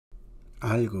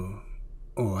Algo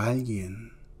o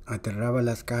alguien aterraba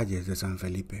las calles de San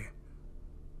Felipe.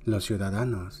 Los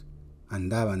ciudadanos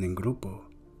andaban en grupo.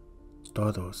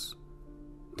 Todos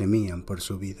temían por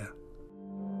su vida.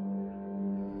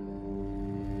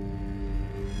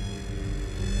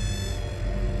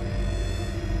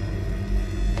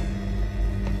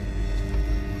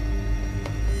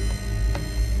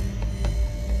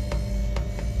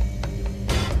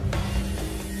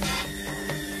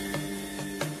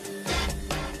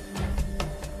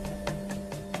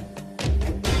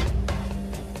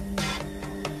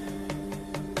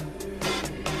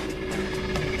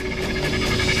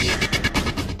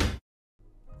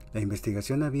 La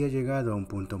investigación había llegado a un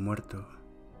punto muerto.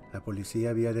 La policía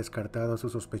había descartado a su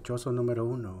sospechoso número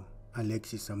 1,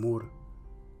 Alexis Samur.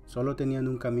 Solo tenían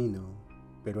un camino,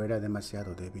 pero era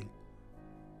demasiado débil.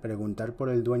 Preguntar por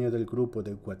el dueño del grupo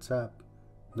de WhatsApp,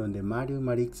 donde Mario y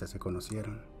Maritza se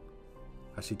conocieron.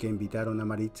 Así que invitaron a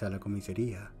Maritza a la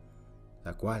comisaría,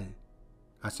 la cual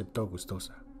aceptó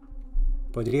gustosa.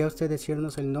 ¿Podría usted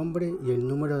decirnos el nombre y el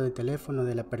número de teléfono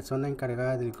de la persona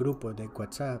encargada del grupo de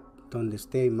WhatsApp donde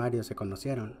usted y Mario se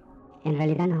conocieron? En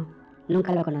realidad no,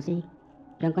 nunca lo conocí.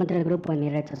 Yo encontré el grupo en mi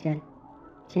red social.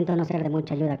 Siento no ser de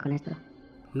mucha ayuda con esto.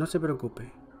 No se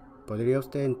preocupe. ¿Podría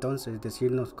usted entonces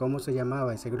decirnos cómo se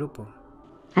llamaba ese grupo?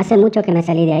 Hace mucho que me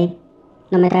salí de ahí.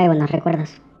 No me trae buenos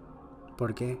recuerdos.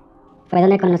 ¿Por qué? Fue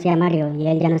donde conocí a Mario y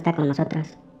él ya no está con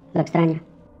nosotros. Lo extraño.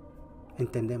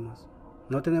 Entendemos.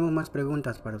 No tenemos más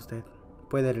preguntas para usted.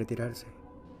 Puede retirarse.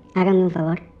 Háganme un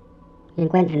favor y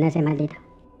encuentren a ese maldito.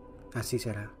 Así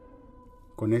será.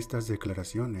 Con estas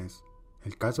declaraciones,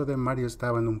 el caso de Mario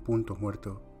estaba en un punto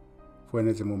muerto. Fue en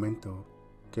ese momento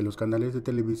que los canales de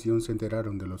televisión se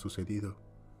enteraron de lo sucedido.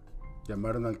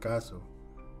 Llamaron al caso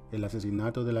el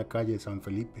asesinato de la calle San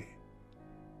Felipe,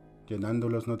 llenando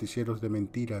los noticieros de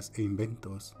mentiras e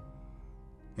inventos,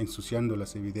 ensuciando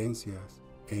las evidencias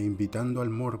e invitando al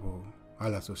morbo a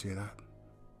la sociedad,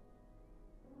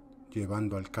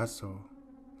 llevando al caso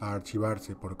a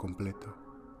archivarse por completo.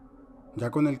 Ya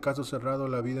con el caso cerrado,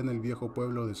 la vida en el viejo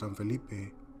pueblo de San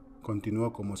Felipe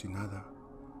continuó como si nada.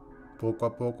 Poco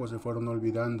a poco se fueron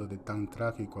olvidando de tan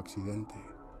trágico accidente,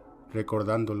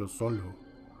 recordándolo solo,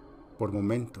 por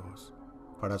momentos,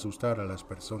 para asustar a las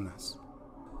personas.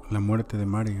 La muerte de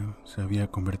Mario se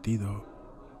había convertido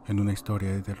en una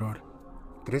historia de terror.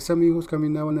 3 amigos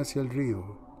caminaban hacia el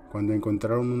río cuando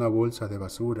encontraron una bolsa de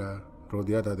basura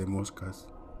rodeada de moscas.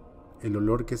 El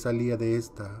olor que salía de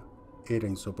esta era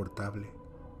insoportable.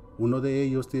 Uno de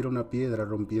ellos tiró una piedra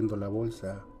rompiendo la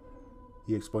bolsa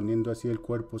y exponiendo así el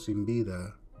cuerpo sin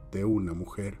vida de una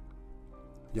mujer.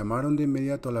 Llamaron de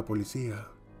inmediato a la policía,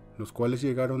 los cuales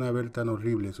llegaron a ver tan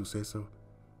horrible suceso.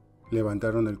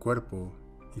 Levantaron el cuerpo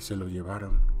y se lo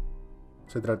llevaron.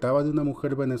 Se trataba de una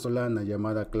mujer venezolana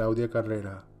llamada Claudia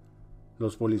Carrera.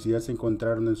 Los policías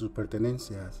encontraron en sus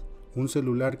pertenencias un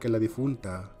celular que la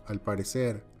difunta, al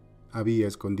parecer, había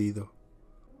escondido.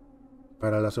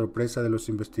 Para la sorpresa de los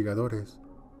investigadores,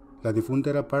 la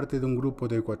difunta era parte de un grupo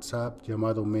de WhatsApp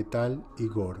llamado Metal y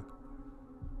Gore,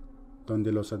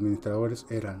 donde los administradores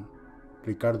eran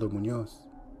Ricardo Muñoz,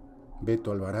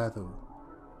 Beto Alvarado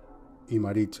y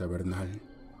Maritza Bernal.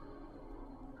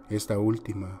 Esta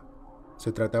última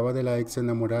se trataba de la ex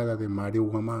enamorada de Mario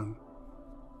Guamán.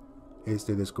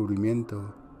 Este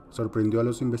descubrimiento sorprendió a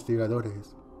los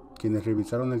investigadores, quienes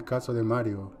revisaron el caso de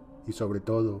Mario y sobre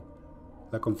todo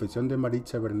la confesión de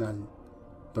Maritza Bernal,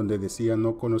 donde decía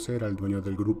no conocer al dueño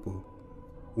del grupo.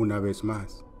 Una vez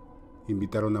más,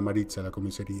 invitaron a Maritza a la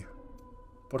comisaría.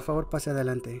 Por favor, pase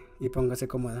adelante y póngase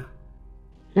cómoda.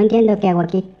 No entiendo qué hago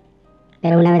aquí,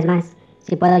 pero una vez más,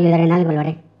 si puedo ayudar en algo lo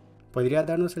haré. ¿Podría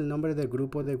darnos el nombre del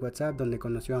grupo de WhatsApp donde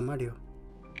conoció a Mario?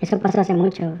 Eso pasó hace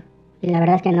mucho y la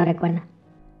verdad es que no recuerdo.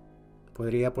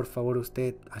 ¿Podría por favor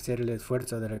usted hacer el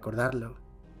esfuerzo de recordarlo?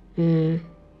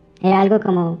 Era algo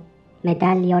como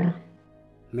metal y oro.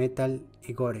 Metal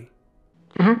y Gore.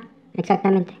 Ajá,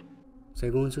 exactamente.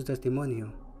 Según su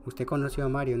testimonio, usted conoció a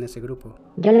Mario en ese grupo.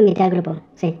 Yo lo invité al grupo,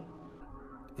 sí.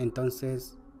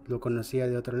 Entonces, ¿lo conocía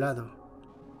de otro lado?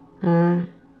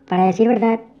 Para decir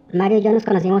verdad, Mario y yo nos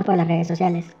conocimos por las redes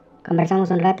sociales.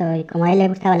 Conversamos un rato y como a él le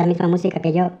gustaba la misma música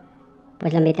que yo,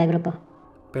 pues lo invité al grupo.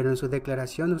 Pero en su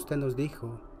declaración usted nos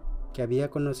dijo que había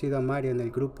conocido a Mario en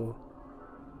el grupo.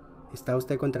 ¿Está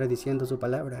usted contradiciendo su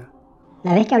palabra?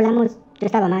 La vez que hablamos, yo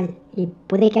estaba mal y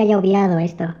pude que haya obviado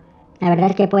esto. La verdad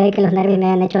es que puede que los nervios me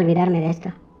hayan hecho olvidarme de esto.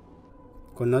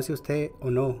 ¿Conoce usted o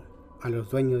no a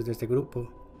los dueños de este grupo?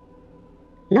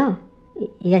 No,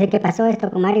 y desde que pasó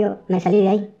esto con Mario, me salí de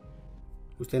ahí.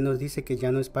 Usted nos dice que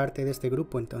ya no es parte de este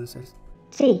grupo entonces.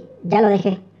 Sí, ya lo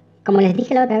dejé. Como les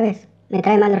dije la otra vez, Me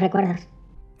trae malos recuerdos.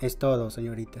 Es todo,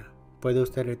 señorita. Puede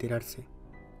usted retirarse.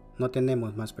 No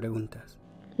tenemos más preguntas.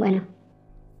 Bueno,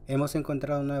 Hemos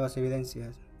encontrado nuevas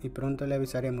evidencias y pronto le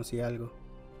avisaremos si algo.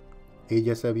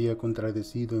 Ella se había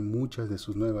contradecido en muchas de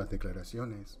sus nuevas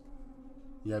declaraciones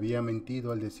y había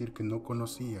mentido al decir que no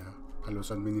conocía a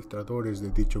los administradores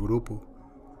de dicho grupo.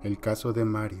 El caso de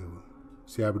Mario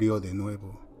se abrió de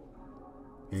nuevo,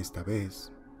 esta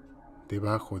vez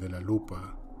debajo de la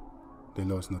lupa de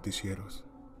los noticieros.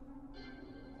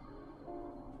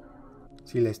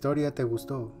 Si la historia te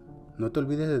gustó, no te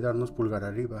olvides de darnos pulgar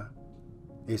arriba.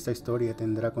 Esta historia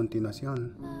tendrá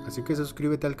continuación, así que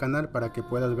suscríbete al canal para que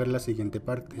puedas ver la siguiente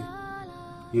parte.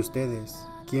 ¿Y ustedes,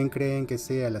 quién creen que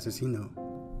sea el asesino?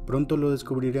 Pronto lo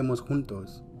descubriremos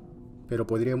juntos, pero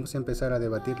podríamos empezar a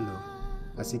debatirlo,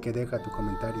 así que deja tu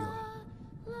comentario.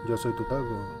 Yo soy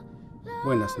TuTogO.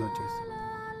 Buenas noches.